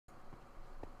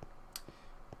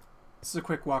This is a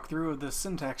quick walkthrough of the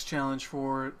syntax challenge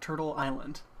for Turtle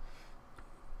Island.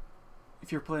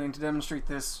 If you're planning to demonstrate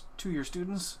this to your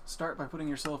students, start by putting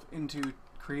yourself into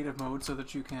creative mode so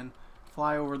that you can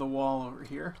fly over the wall over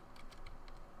here.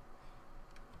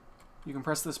 You can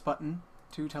press this button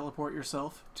to teleport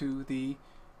yourself to the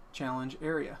challenge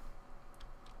area.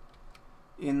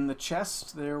 In the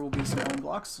chest there will be some home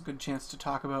blocks, a good chance to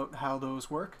talk about how those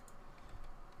work.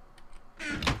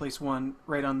 Place one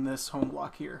right on this home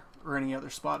block here, or any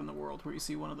other spot in the world where you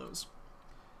see one of those.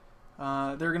 There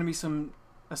are going to be some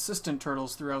assistant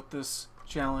turtles throughout this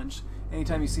challenge.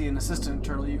 Anytime you see an assistant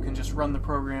turtle, you can just run the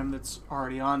program that's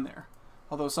already on there.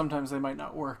 Although sometimes they might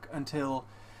not work until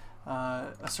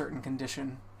a certain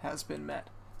condition has been met.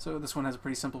 So this one has a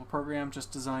pretty simple program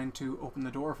just designed to open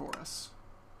the door for us.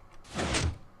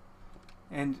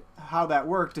 And how that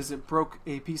worked is it broke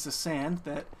a piece of sand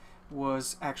that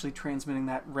was actually transmitting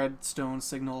that redstone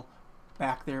signal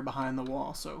back there behind the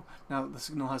wall. So now that the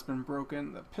signal has been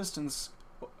broken, the pistons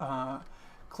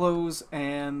close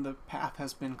and the path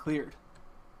has been cleared.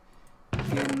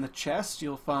 In the chest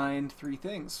you'll find three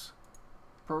things: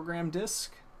 program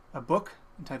disk, a book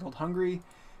entitled Hungry,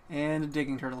 and a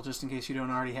digging turtle, just in case you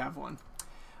don't already have one.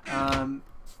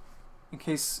 In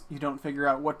case you don't figure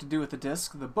out what to do with the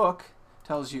disk, the book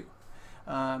tells you.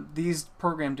 These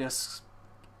program disks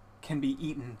can be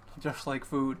eaten just like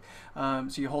food. So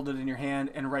you hold it in your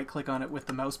hand and right click on it with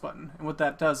the mouse button, and what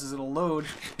that does is it'll load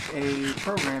a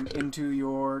program into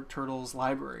your turtle's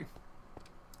library.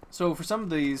 So for some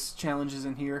of these challenges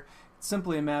in here, it's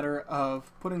simply a matter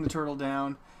of putting the turtle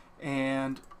down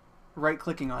and right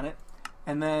clicking on it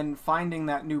and then finding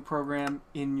that new program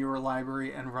in your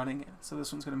library and running it. So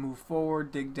this one's going to move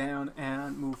forward, dig down,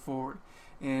 and move forward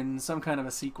in some kind of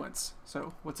a sequence.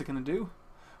 So what's it going to do?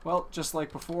 Well, just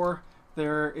like before,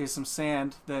 there is some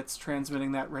sand that's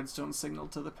transmitting that redstone signal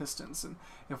to the pistons, and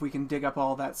if we can dig up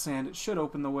all that sand, it should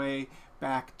open the way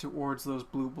back towards those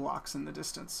blue blocks in the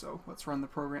distance. So let's run the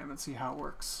program and see how it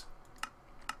works.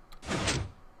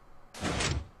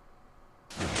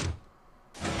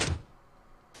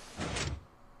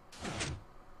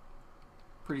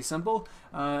 Pretty simple.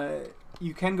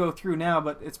 You can go through now,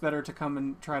 but it's better to come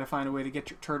and try to find a way to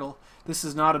get your turtle. This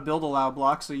is not a build allow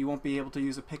block, so you won't be able to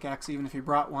use a pickaxe even if you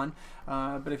brought one.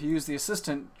 But if you use the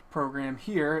assistant program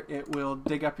here, it will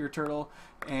dig up your turtle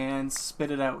and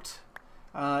spit it out.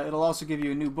 It'll also give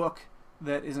you a new book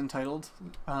that is entitled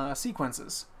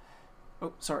Sequences.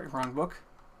 Oh, sorry, wrong book.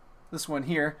 This one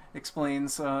here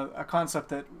explains a concept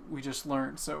that we just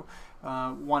learned. So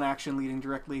one action leading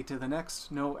directly to the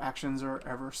next. No actions are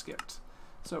ever skipped.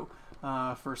 So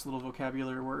first little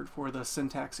vocabulary word for the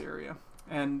syntax area.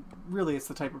 And really it's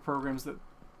the type of programs that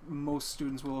most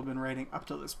students will have been writing up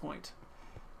to this point.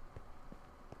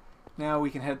 Now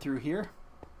we can head through here.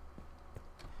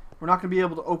 We're not going to be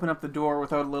able to open up the door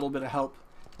without a little bit of help.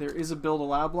 There is a build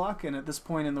allow block, and at this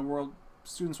point in the world,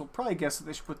 students will probably guess that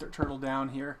they should put their turtle down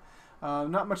here.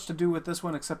 Not much to do with this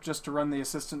one except just to run the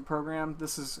assistant program.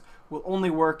 This will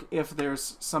only work if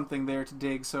there's something there to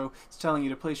dig, so it's telling you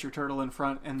to place your turtle in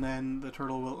front and then the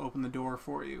turtle will open the door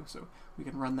for you. So we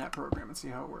can run that program and see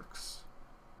how it works.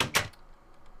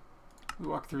 We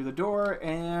walk through the door,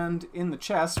 and in the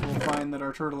chest we'll find that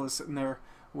our turtle is sitting there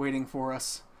waiting for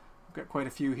us. I've got quite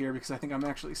a few here because I think I'm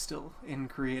actually still in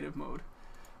creative mode.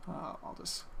 I'll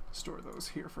just store those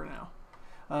here for now.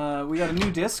 We got a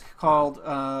new disk called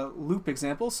Loop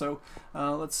Example, so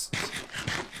let's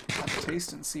have a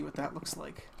taste and see what that looks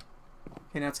like.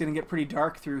 Okay, now it's going to get pretty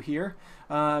dark through here,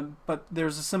 but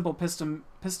there's a simple piston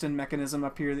mechanism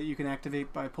up here that you can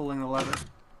activate by pulling the lever.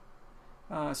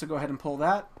 So go ahead and pull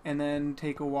that, and then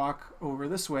take a walk over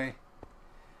this way.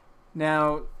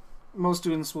 Now, most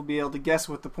students will be able to guess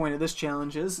what the point of this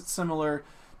challenge is. It's similar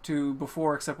to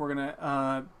before, except we're going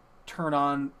to turn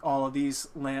on all of these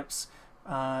lamps.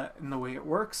 And the way it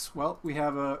works, well, we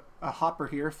have a hopper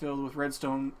here filled with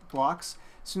redstone blocks.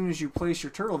 As soon as you place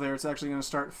your turtle there, it's actually going to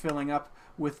start filling up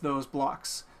with those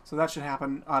blocks. So that should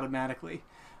happen automatically.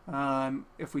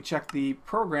 If we check the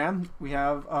program, we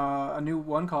have a new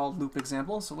one called Loop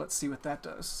Example. So let's see what that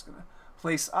does. It's going to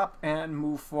place up and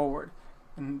move forward.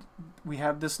 And we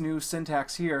have this new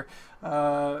syntax here.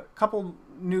 A couple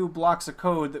new blocks of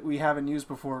code that we haven't used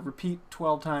before. Repeat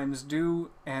 12 times,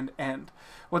 do, and end.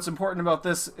 What's important about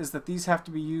this is that these have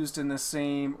to be used in the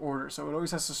same order. So it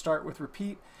always has to start with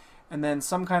repeat, and then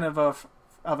some kind of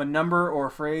a number or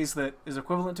a phrase that is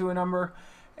equivalent to a number,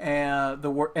 and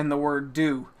the word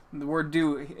do. And the word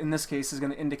do in this case is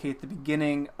going to indicate the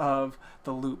beginning of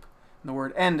the loop. And the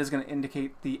word end is going to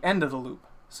indicate the end of the loop.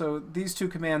 So these two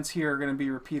commands here are going to be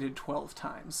repeated 12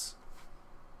 times.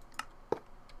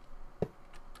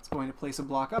 going to place a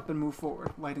block up and move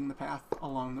forward, lighting the path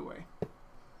along the way.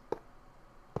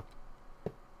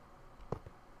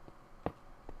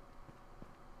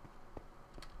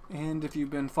 And if you've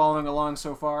been following along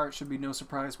so far, it should be no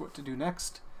surprise what to do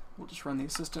next. We'll just run the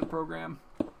assistant program,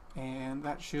 and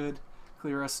that should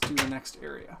clear us to the next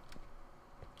area.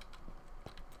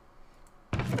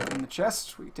 In the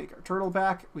chest, we take our turtle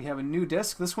back. We have a new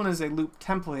disc. This one is a loop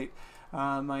template.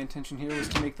 My intention here was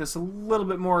to make this a little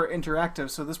bit more interactive,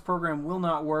 so this program will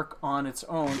not work on its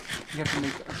own. You have to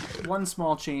make one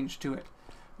small change to it.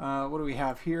 What do we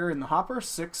have here in the hopper?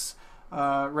 6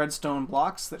 redstone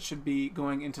blocks that should be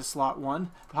going into slot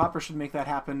 1. The hopper should make that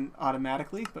happen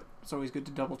automatically, but it's always good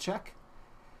to double check.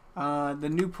 The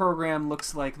new program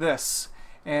looks like this,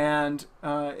 and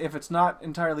if it's not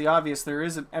entirely obvious, there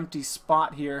is an empty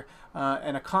spot here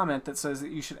and a comment that says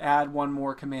that you should add one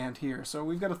more command here. So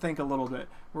we've got to think a little bit.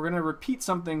 We're going to repeat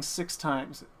something 6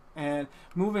 times, and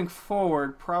moving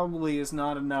forward probably is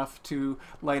not enough to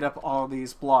light up all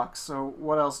these blocks. So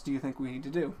what else do you think we need to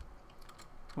do?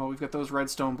 Well, we've got those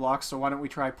redstone blocks, so why don't we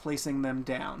try placing them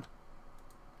down?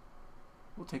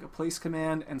 We'll take a place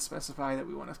command and specify that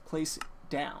we want to place it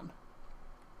down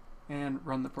and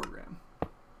run the program.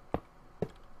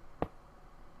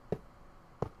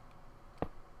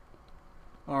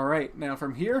 Alright, now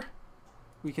from here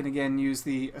we can again use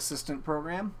the assistant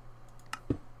program.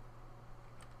 The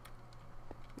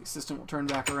assistant will turn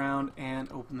back around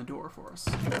and open the door for us.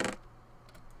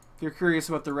 If you're curious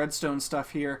about the redstone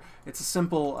stuff here, it's a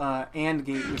simple AND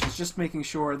gate, which is just making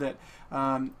sure that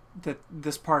that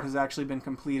this part has actually been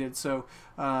completed. So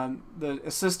the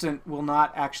assistant will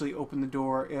not actually open the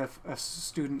door if a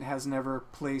student has never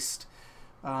placed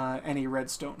any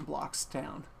redstone blocks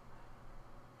down.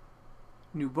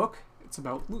 New book, it's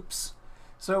about loops.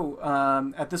 So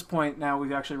at this point now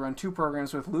we've actually run 2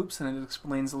 programs with loops, and it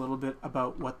explains a little bit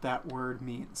about what that word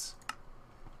means.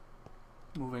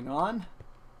 Moving on.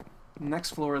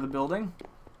 Next floor of the building,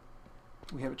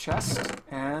 we have a chest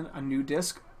and a new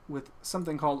disc with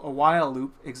something called a while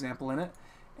loop example in it,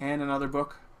 and another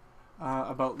book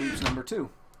about loops number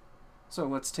 2. So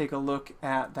let's take a look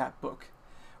at that book.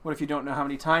 What if you don't know how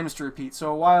many times to repeat?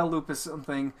 So a while loop is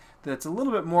something that's a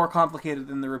little bit more complicated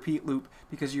than the repeat loop,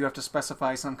 because you have to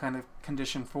specify some kind of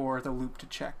condition for the loop to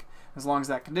check. As long as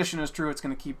that condition is true, it's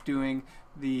going to keep doing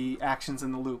the actions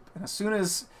in the loop. And as soon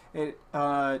as it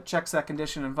checks that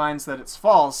condition and finds that it's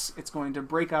false, it's going to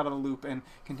break out of the loop and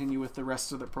continue with the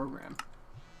rest of the program.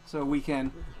 So we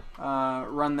can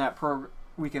run that program.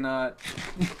 We can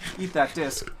eat that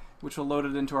disk, which will load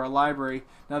it into our library.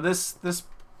 Now this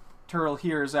turtle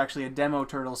here is actually a demo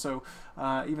turtle, so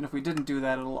even if we didn't do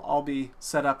that, it'll all be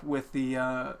set up with the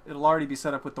it'll already be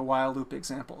set up with the while loop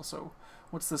example. So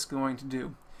what's this going to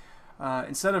do?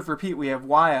 Instead of repeat, we have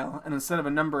while, and instead of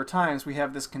a number of times, we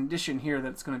have this condition here that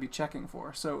it's going to be checking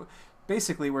for. So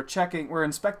basically, we're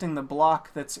inspecting the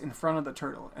block that's in front of the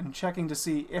turtle and checking to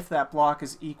see if that block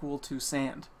is equal to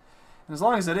sand. And as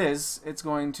long as it is, it's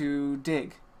going to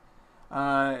dig.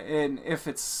 And if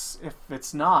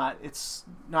it's not, it's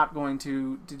not going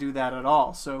to do that at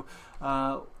all. So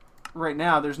right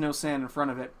now, there's no sand in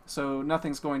front of it, so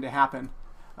nothing's going to happen.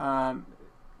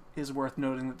 Is worth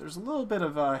noting that there's a little bit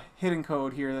of a hidden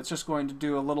code here that's just going to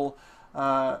do a little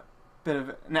bit of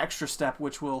an extra step,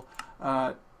 which will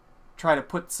try to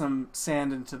put some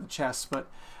sand into the chest. But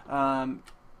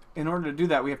in order to do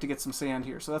that, we have to get some sand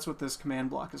here. So that's what this command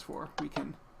block is for. We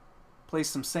can place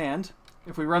some sand.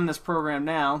 If we run this program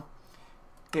now,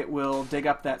 it will dig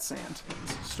up that sand and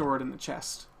store it in the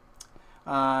chest. If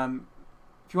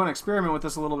you want to experiment with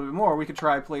this a little bit more, we could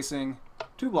try placing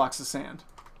 2 blocks of sand.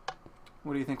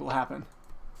 What do you think will happen?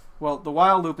 Well, the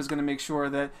while loop is going to make sure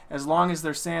that as long as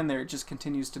there's sand there, it just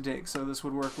continues to dig. So this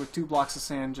would work with 2 blocks of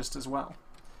sand just as well.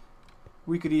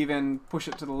 We could even push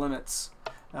it to the limits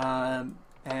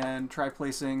and try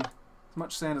placing as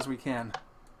much sand as we can.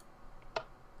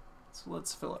 So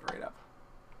let's fill it right up.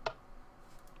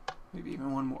 Maybe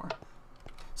even one more.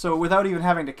 So without even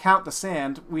having to count the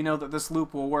sand, we know that this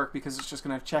loop will work because it's just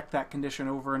going to check that condition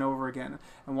over and over again.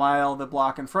 And while the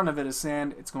block in front of it is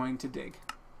sand, it's going to dig.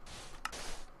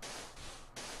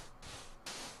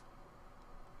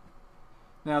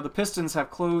 Now the pistons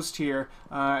have closed here.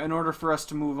 In order for us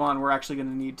to move on, we're actually going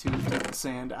to need to take the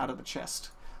sand out of the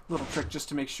chest. Little trick just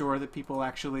to make sure that people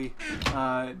actually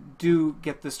do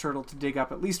get this turtle to dig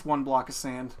up at least 1 block of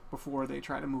sand before they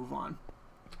try to move on.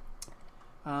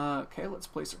 Okay, let's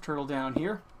place our turtle down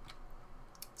here.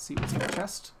 See what's in the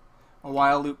chest. A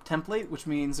while loop template, which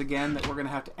means again that we're going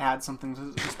to have to add something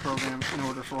to this program in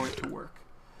order for it to work.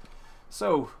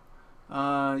 So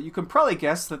You can probably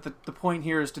guess that the point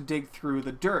here is to dig through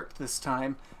the dirt this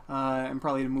time, and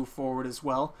probably to move forward as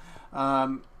well.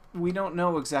 We don't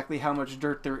know exactly how much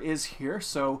dirt there is here,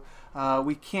 so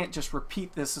we can't just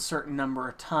repeat this a certain number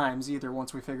of times either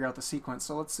once we figure out the sequence.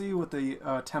 So let's see what the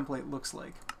template looks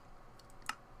like.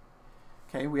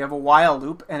 Okay, we have a while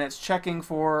loop, and it's checking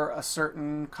for a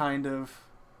certain kind of,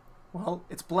 well,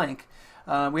 it's blank.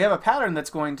 We have a pattern that's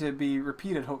going to be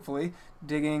repeated, hopefully,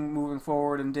 digging, moving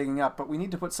forward, and digging up, but we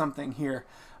need to put something here.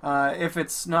 If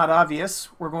it's not obvious,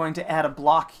 we're going to add a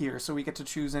block here, so we get to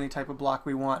choose any type of block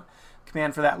we want.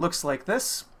 Command for that looks like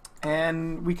this,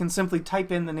 and we can simply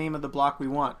type in the name of the block we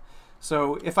want.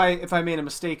 So if I made a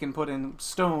mistake and put in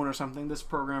stone or something, this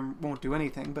program won't do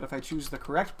anything, but if I choose the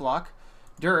correct block,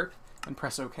 dirt, and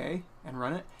press OK and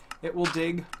run it, it will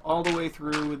dig all the way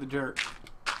through the dirt.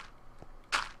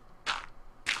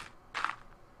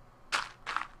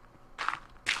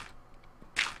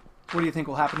 What do you think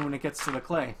will happen when it gets to the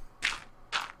clay?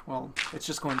 Well, it's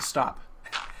just going to stop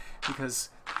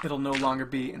because it'll no longer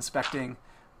be inspecting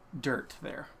dirt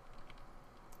there.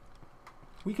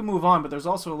 We can move on, but there's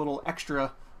also a little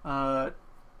extra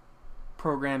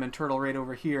program in Turtle right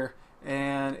over here,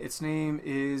 and its name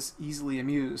is Easily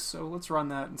Amused. So let's run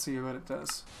that and see what it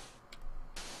does.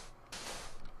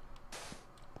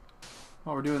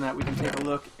 While we're doing that, we can take a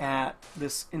look at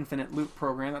this infinite loop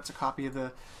program. That's a copy of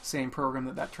the same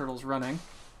program that turtle's running.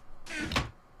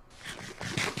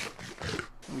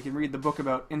 And we can read the book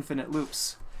about infinite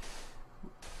loops.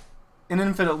 An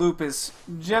infinite loop is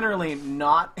generally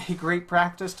not a great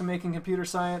practice to make in computer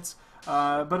science,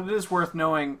 but it is worth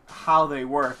knowing how they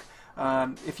work.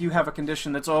 If you have a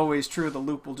condition that's always true, the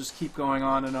loop will just keep going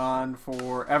on and on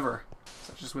forever,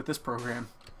 such as with this program.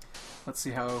 Let's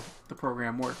see how the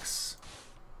program works.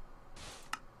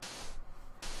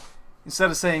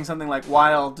 Instead of saying something like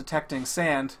while detecting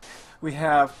sand, we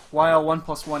have while 1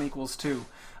 + 1 = 2.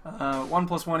 1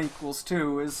 + 1 =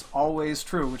 2 is always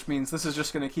true, which means this is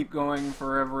just going to keep going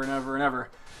forever and ever and ever.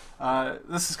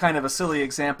 This is kind of a silly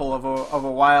example of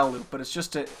a while loop, but it's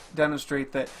just to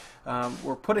demonstrate that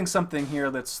we're putting something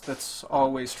here that's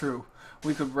always true.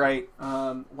 We could write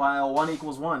while 1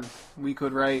 = 1. We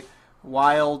could write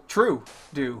while true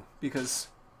do, because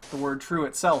the word true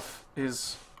itself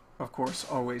is, of course,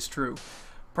 always true.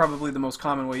 Probably the most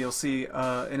common way you'll see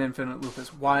an infinite loop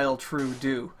is while true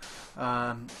do.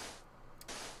 But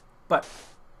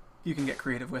you can get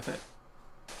creative with it.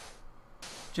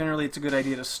 Generally, it's a good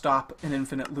idea to stop an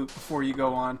infinite loop before you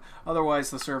go on.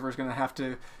 Otherwise, the server is going to have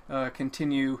to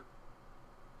continue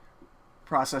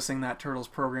processing that turtle's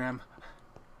program.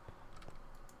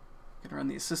 You can run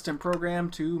the assistant program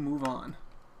to move on.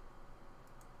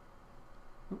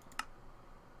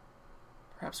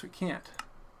 Perhaps we can't.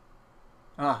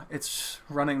 It's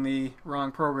running the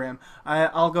wrong program.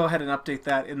 I'll go ahead and update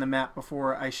that in the map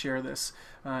before I share this.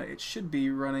 It should be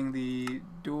running the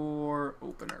door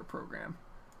opener program.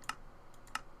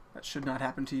 That should not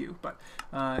happen to you, but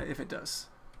if it does,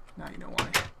 now you know why.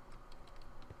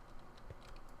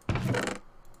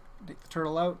 Take the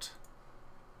turtle out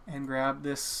and grab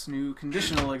this new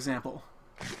conditional example.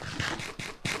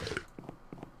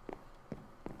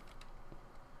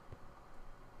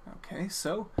 Okay,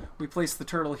 so we place the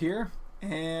turtle here,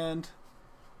 and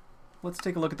let's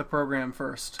take a look at the program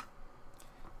first.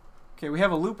 Okay, we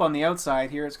have a loop on the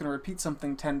outside here. It's going to repeat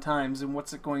something 10 times, and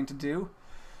what's it going to do?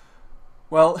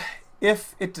 Well,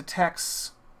 if it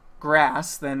detects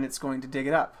grass, then it's going to dig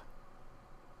it up.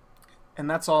 And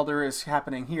that's all there is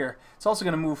happening here. It's also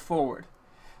going to move forward.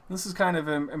 This is kind of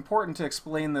important to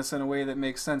explain this in a way that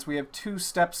makes sense. We have 2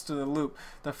 steps to the loop.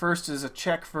 The first is a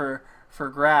check for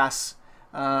grass,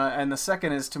 and the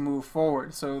second is to move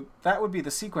forward. So that would be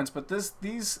the sequence, but this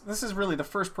is really the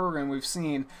first program we've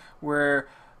seen where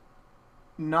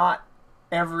not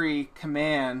every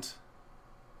command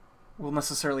will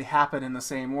necessarily happen in the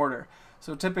same order.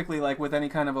 So typically, like with any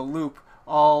kind of a loop,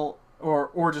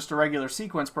 or just a regular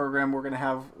sequence program, we're going to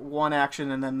have one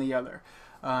action and then the other.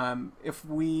 If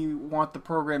we want the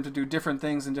program to do different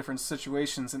things in different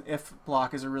situations, an if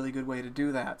block is a really good way to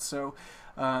do that. So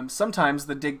sometimes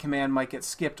the dig command might get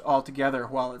skipped altogether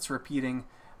while it's repeating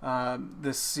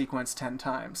this sequence 10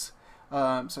 times.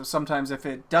 So sometimes if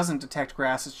it doesn't detect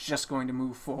grass, it's just going to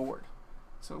move forward.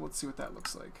 So let's see what that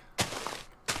looks like.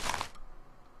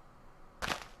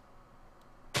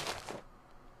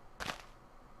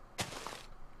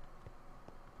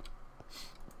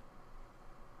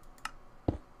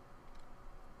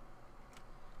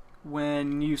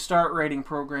 when you start writing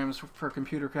programs for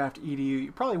ComputerCraft EDU,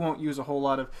 you probably won't use a whole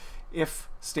lot of if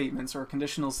statements or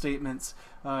conditional statements.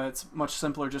 It's much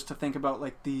simpler just to think about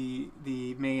like the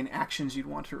main actions you'd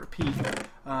want to repeat.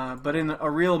 But in a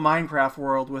real Minecraft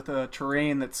world with a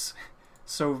terrain that's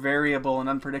so variable and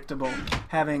unpredictable,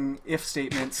 having if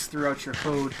statements throughout your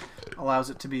code allows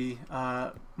it to be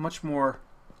much more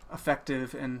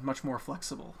effective and much more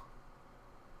flexible.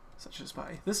 Such as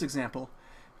by this example,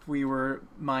 if we were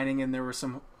mining and there were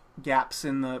some gaps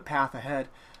in the path ahead,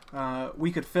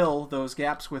 we could fill those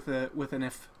gaps with an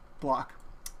if block.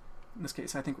 In this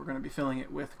case, I think we're going to be filling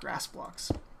it with grass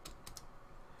blocks.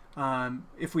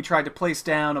 If we tried to place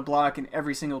down a block in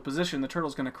every single position, the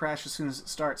turtle's going to crash as soon as it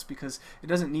starts because it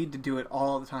doesn't need to do it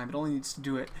all the time. It only needs to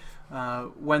do it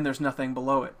when there's nothing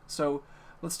below it. So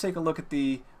let's take a look at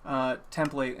the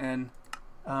template and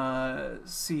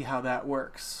see how that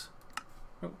works.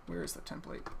 Oh, where is the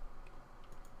template?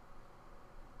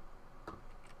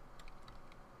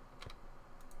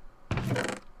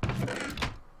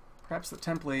 Perhaps the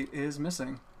template is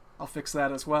missing. I'll fix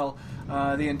that as well.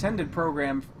 The intended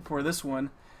program for this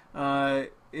one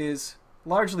is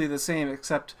largely the same,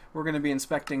 except we're going to be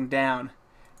inspecting down.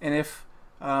 And if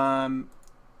and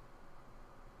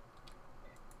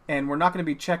we're not going to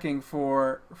be checking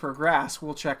for grass,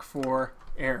 we'll check for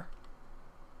air.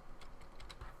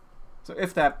 So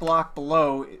if that block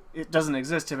below, it doesn't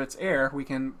exist, if it's air, we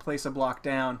can place a block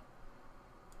down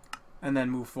and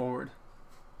then move forward.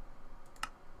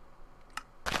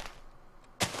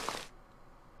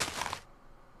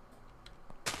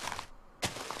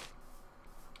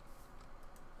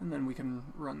 And then we can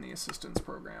run the assistance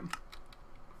program.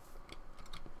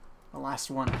 The last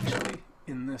one actually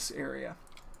in this area.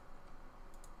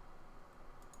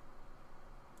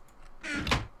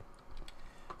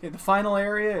 Okay, the final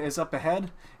area is up ahead,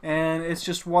 and it's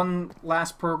just one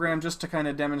last program just to kind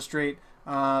of demonstrate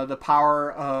the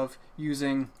power of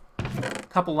using a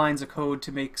couple lines of code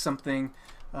to make something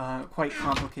quite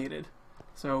complicated.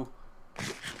 So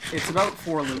it's about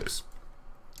for loops.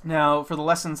 Now, for the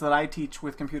lessons that I teach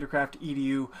with ComputerCraft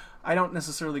EDU, I don't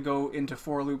necessarily go into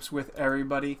for loops with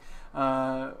everybody,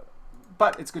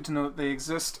 but it's good to know that they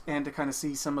exist and to kind of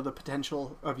see some of the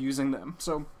potential of using them.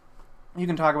 So you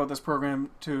can talk about this program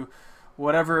to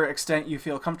whatever extent you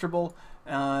feel comfortable,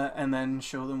 and then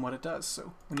show them what it does.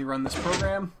 So when you run this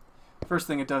program, first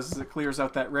thing it does is it clears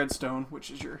out that redstone,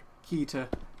 which is your key to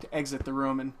exit the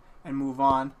room and move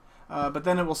on. But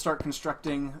then it will start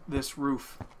constructing this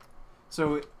roof.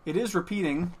 So it is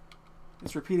repeating.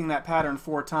 It's repeating that pattern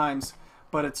 4 times,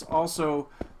 but it's also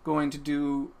going to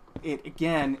do it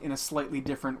again in a slightly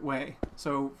different way.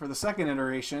 So for the second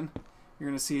iteration, you're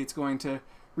going to see it's going to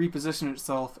reposition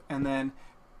itself and then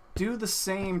do the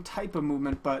same type of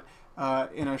movement, but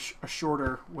in a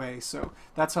shorter way. So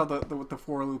that's how what the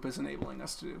for loop is enabling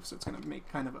us to do. So it's going to make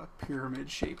kind of a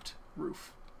pyramid-shaped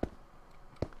roof.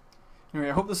 Anyway,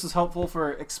 I hope this is helpful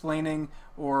for explaining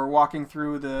or walking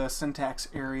through the syntax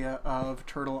area of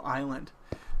Turtle Island.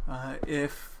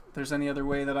 If there's any other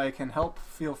way that I can help,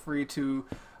 feel free to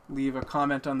leave a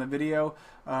comment on the video.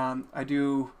 I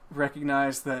do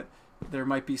recognize that there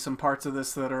might be some parts of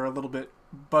this that are a little bit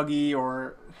buggy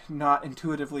or not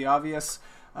intuitively obvious.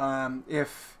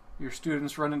 If your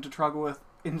students run into trouble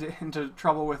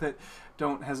with it,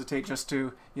 don't hesitate just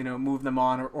to move them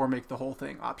on or make the whole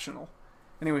thing optional.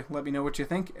 Anyway, let me know what you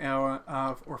think,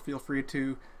 or feel free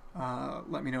to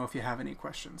let me know if you have any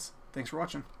questions. Thanks for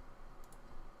watching.